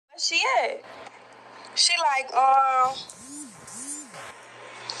she at? She like,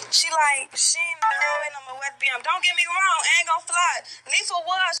 she ain't no my wet BM. Don't get me wrong, I ain't gonna fly. Lisa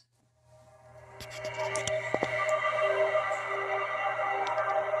was.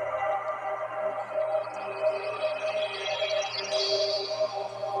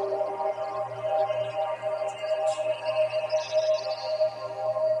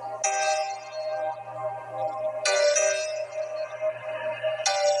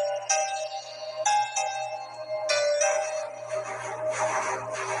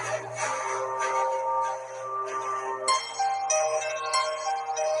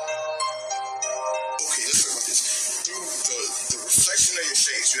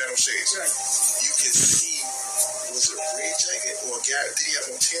 You had on shades. Right. You can see, was it a red jacket or a guy? Did he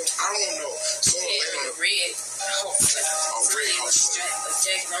have on Tim's? I don't know. So red. Red house. A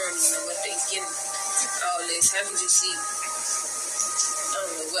jacket. I don't even know what they getting all this. How could you see? I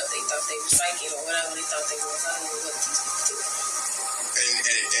don't know what they thought they were psychic or whatever they thought they was. I don't know what these people do.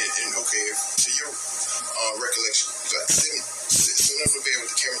 And okay, to your recollection, sitting on the bed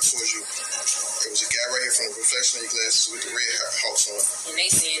with the camera towards you. There was a guy right here from the reflection of your glasses with the red house on. And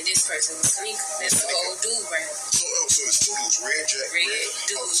they saying this person was Kenneka. That's the old dude right here. So it's two dudes, red dude,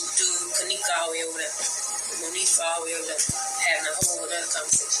 Kenneka all the way over there. Monique all the way over there. Having a whole other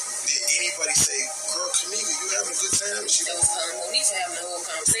conversation. Did anybody say, girl, Kenneka, you having a good time? That was Monique having a whole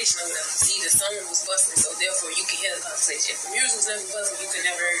conversation over there. See, the song was busting, so therefore you can hear the conversation. If the music was never busting, you could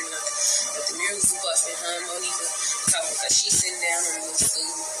never hear nothing. But the music was busting, Monique talking, because she's sitting down on the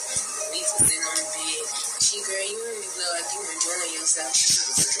stool. Monique was sitting on the bed. She, girl, you don't even look like you enjoying yourself. She said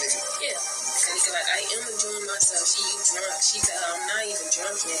to Kenneka? Yeah. Kenneka, like, I am enjoying myself. She, you drunk. She said, I'm not even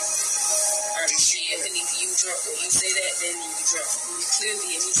drunk yet. Yeah, Kenneka, you drunk. When you say that, then you drunk. You clearly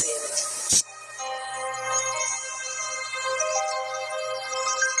hear me saying that.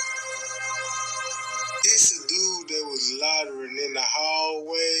 It's a dude that was loitering in the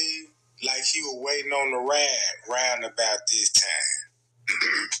hallway like he was waiting on the ride round about this time.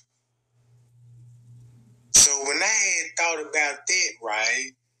 So when I had thought about that,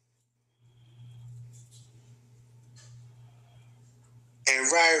 right,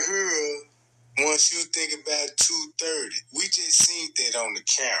 and right here, once you think about 2:30, we just seen that on the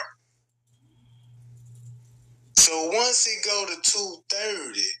camera. So once it go to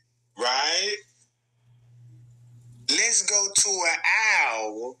 2:30, right, let's go to an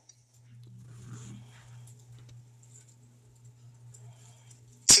hour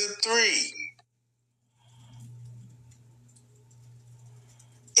to 3.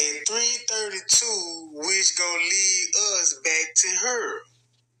 At 3:32, which gonna lead us back to her.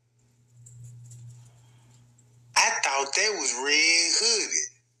 I thought that was red hooded,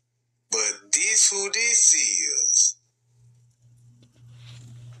 but this who this is.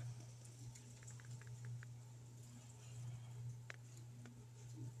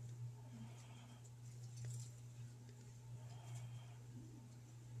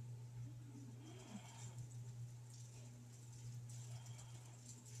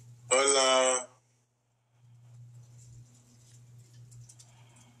 Hola.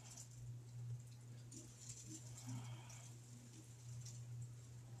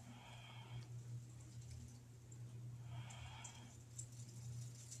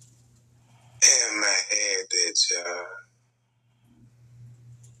 Damn, I had that, y'all.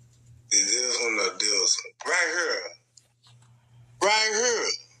 This one or this one? Right here. Right here.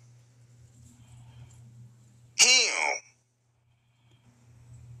 Him.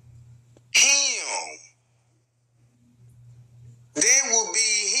 That would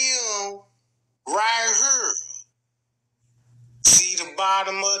be him right here. See the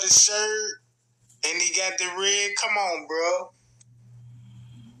bottom of the shirt? And he got the red. Come on, bro.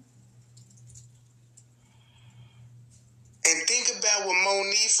 And think about what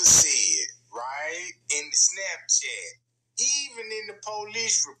Monifa said, right? In the Snapchat. Even in the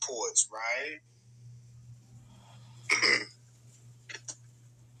police reports, right?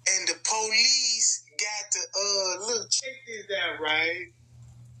 And the police got to, look, check this out, right?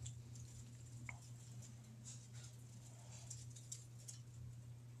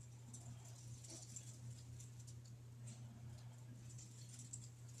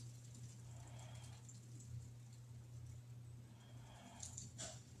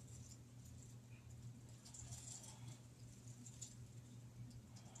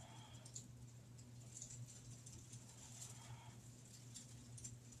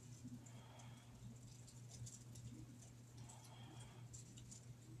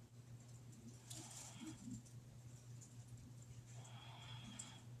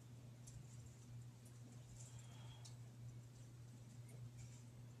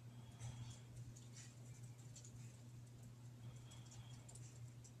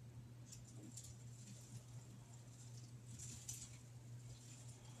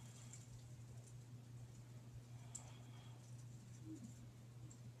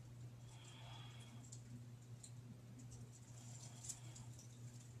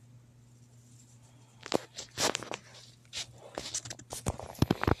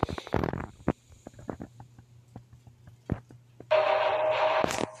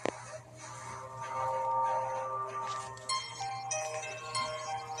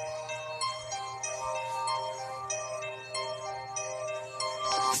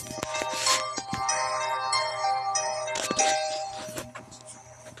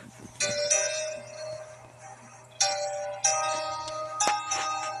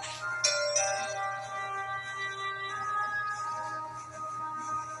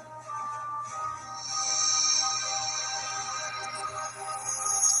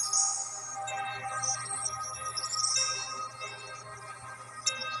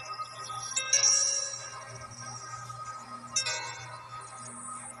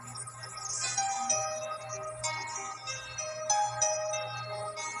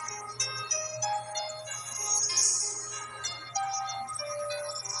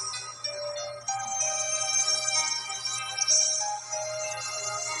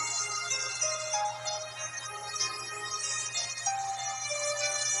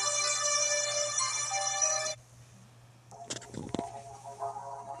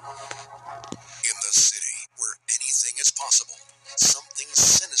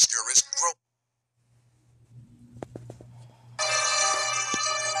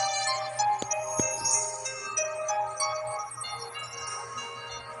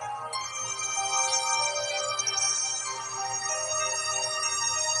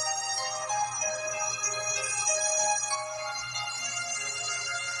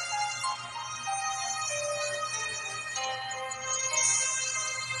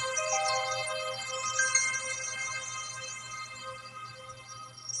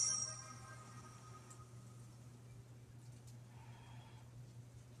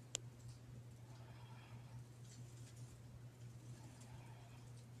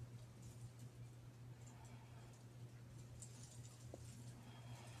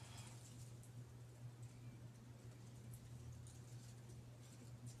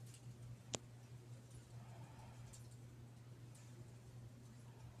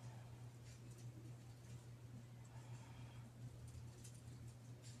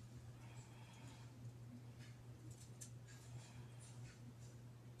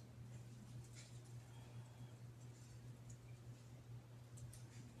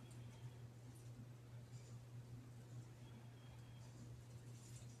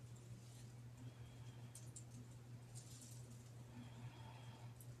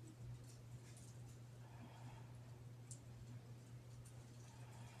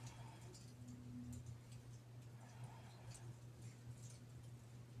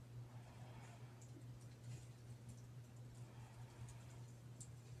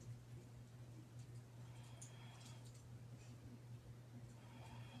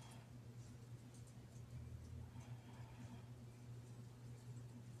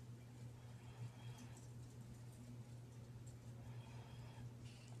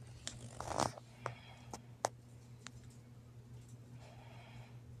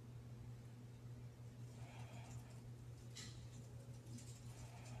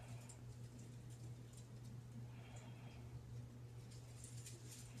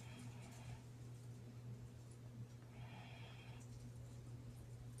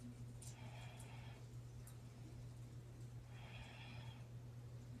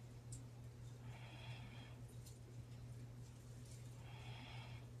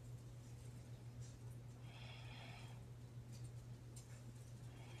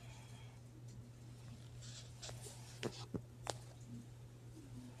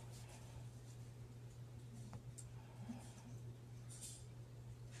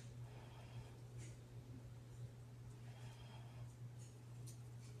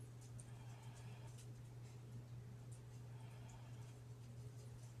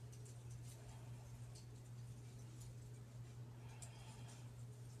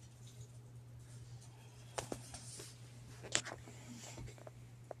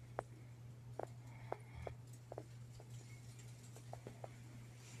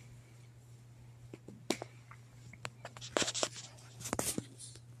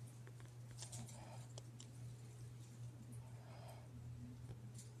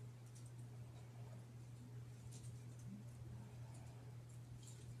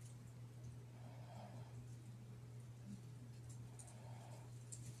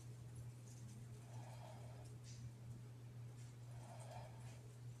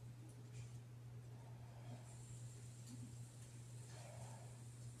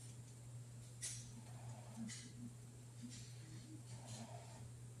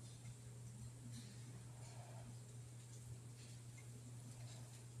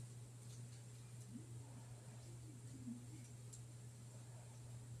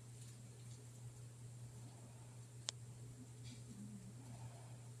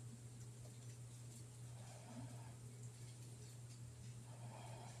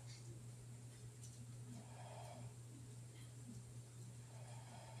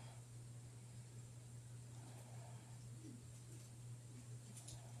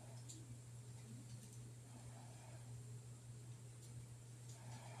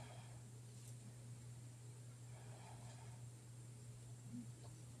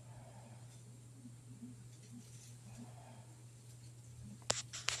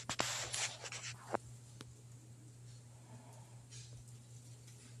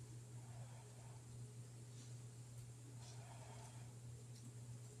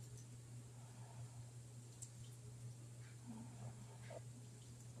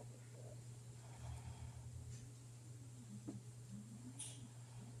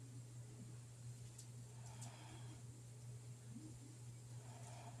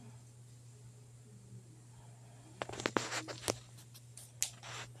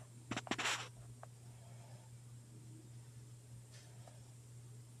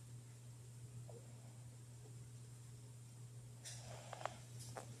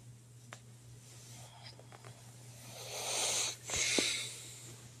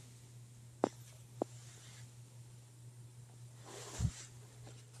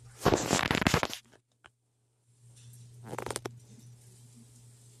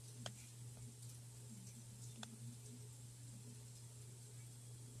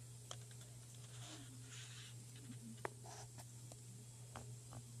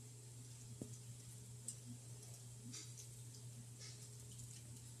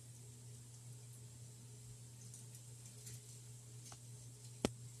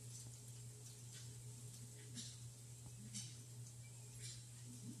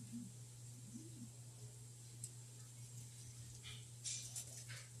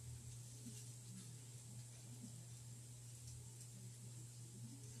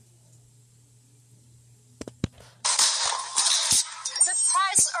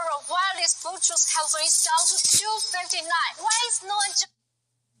 Both California down to $2.59. Why is no one